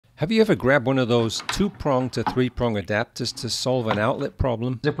Have you ever grabbed one of those 2-prong to 3-prong adapters to solve an outlet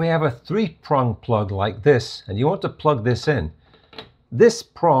problem? If we have a 3-prong plug like this, and you want to plug this in, this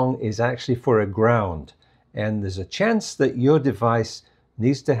prong is actually for a ground. And there's a chance that your device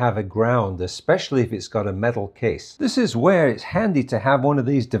needs to have a ground, especially if it's got a metal case. This is where it's handy to have one of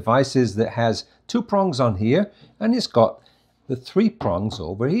these devices that has 2 prongs on here, and it's got the 3 prongs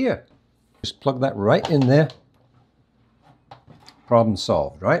over here. Just plug that right in there. Problem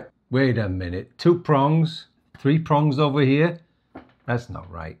solved, right? Wait a minute, 2 prongs, 3 prongs over here? That's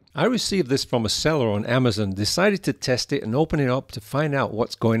not right. I received this from a seller on Amazon, decided to test it and open it up to find out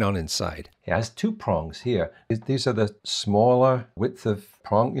what's going on inside. It has 2 prongs here. These are the smaller width of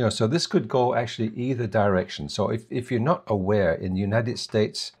prong, so this could go actually either direction. So if you're not aware, in the United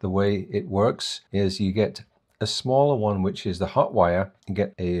States, the way it works is you get a smaller one, which is the hot wire, you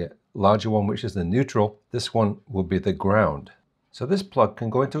get a larger one, which is the neutral. This one will be the ground. So this plug can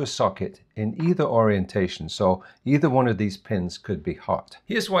go into a socket in either orientation, so either one of these pins could be hot.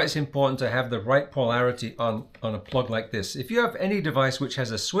 Here's why it's important to have the right polarity on a plug like this. If you have any device which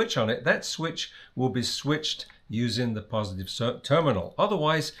has a switch on it, that switch will be switched using the positive terminal.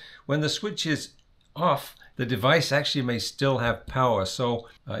 Otherwise, when the switch is off, the device actually may still have power. So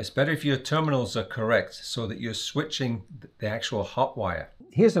it's better if your terminals are correct so that you're switching the actual hot wire.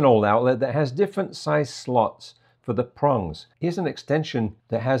 Here's an old outlet that has different size slots for the prongs. Here's an extension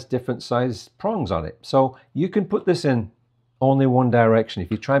that has different size prongs on it. So you can put this in only one direction.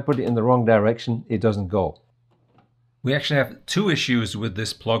 If you try and put it in the wrong direction, it doesn't go. We actually have 2 issues with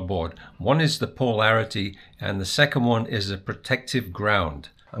this plug board. One is the polarity, and the second one is a protective ground.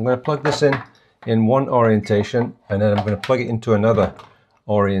 I'm going to plug this in one orientation, and then I'm going to plug it into another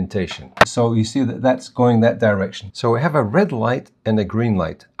orientation. So you see that that's going that direction. So we have a red light and a green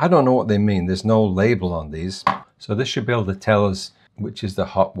light. I don't know what they mean. There's no label on these. So this should be able to tell us which is the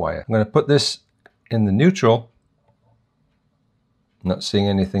hot wire. I'm going to put this in the neutral. Not seeing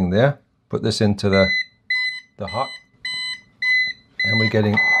anything there. Put this into the hot. And we're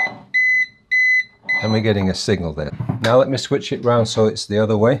getting a signal there. Now let me switch it around so it's the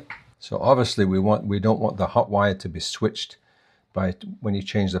other way. So obviously we don't want the hot wire to be switched by when you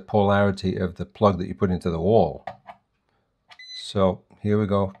change the polarity of the plug that you put into the wall. So here we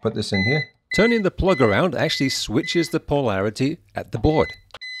go. Put this in here. Turning the plug around actually switches the polarity at the board.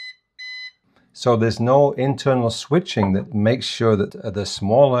 So there's no internal switching that makes sure that the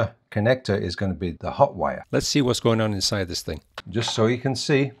smaller connector is going to be the hot wire. Let's see what's going on inside this thing. Just so you can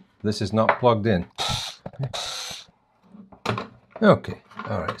see, this is not plugged in. Okay,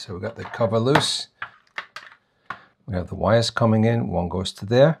 all right, so we've got the cover loose. We have the wires coming in. One goes to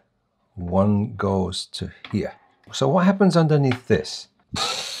there, one goes to here. So what happens underneath this?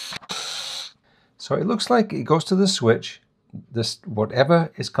 So it looks like it goes to the switch. This,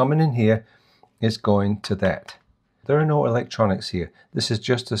 whatever is coming in here is going to that. There are no electronics here. This is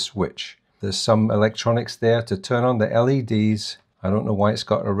just a switch. There's some electronics there to turn on the LEDs. I don't know why it's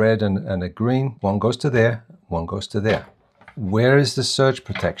got a red and a green. One goes to there, one goes to there. Where is the surge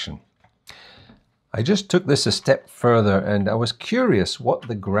protection? I just took this a step further and I was curious what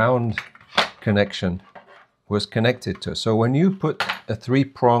the ground connection was connected to. So when you put a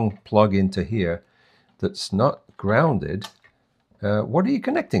 3-prong plug into here that's not grounded, what are you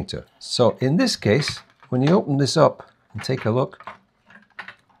connecting to? So in this case, when you open this up and take a look,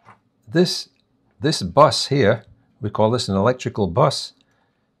 this bus here, we call this an electrical bus,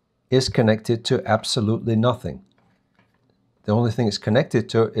 is connected to absolutely nothing. The only thing it's connected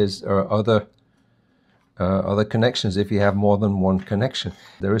to is other connections if you have more than one connection.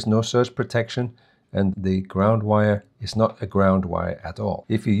 There is no surge protection, and the ground wire is not a ground wire at all.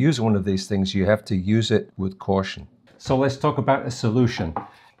 If you use one of these things, you have to use it with caution. So let's talk about a solution.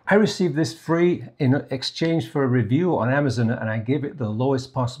 I received this free in exchange for a review on Amazon, and I gave it the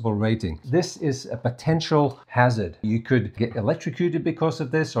lowest possible rating. This is a potential hazard. You could get electrocuted because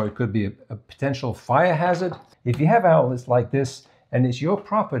of this, or it could be a potential fire hazard. If you have outlets like this and it's your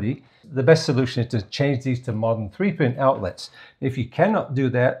property, the best solution is to change these to modern 3-pin outlets. If you cannot do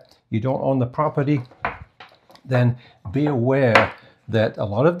that, you don't own the property, then be aware that a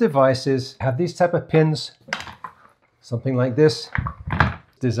lot of devices have these type of pins, something like this,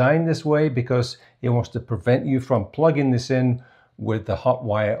 designed this way because it wants to prevent you from plugging this in with the hot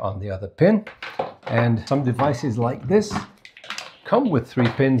wire on the other pin. And some devices like this come with 3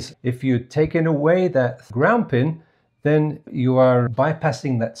 pins. If you're taking away that ground pin, then you are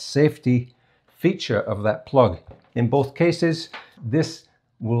bypassing that safety feature of that plug. In both cases, this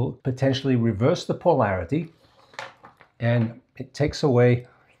will potentially reverse the polarity, and it takes away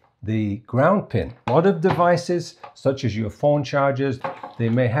the ground pin. A lot of devices, such as your phone chargers, they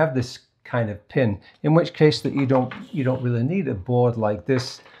may have this kind of pin, in which case that you don't really need a board like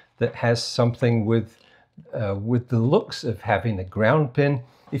this that has something with the looks of having a ground pin.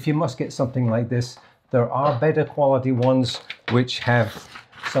 If you must get something like this, there are better quality ones which have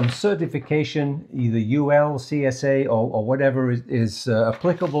some certification, either UL, CSA, or whatever is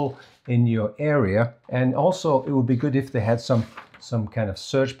applicable in your area. And also it would be good if they had some kind of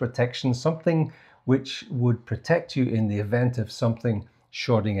surge protection, something which would protect you in the event of something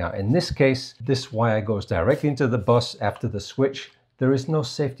shorting out. In this case, this wire goes directly into the bus after the switch. There is no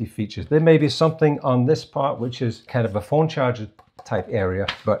safety features. There may be something on this part which is kind of a phone charger type area,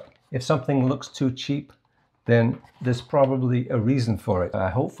 but if something looks too cheap, then there's probably a reason for it.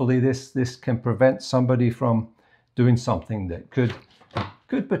 Hopefully this can prevent somebody from doing something that could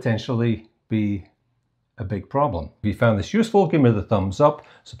potentially be a big problem. If you found this useful, give me the thumbs up,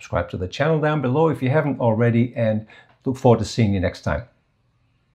 subscribe to the channel down below if you haven't already, and look forward to seeing you next time.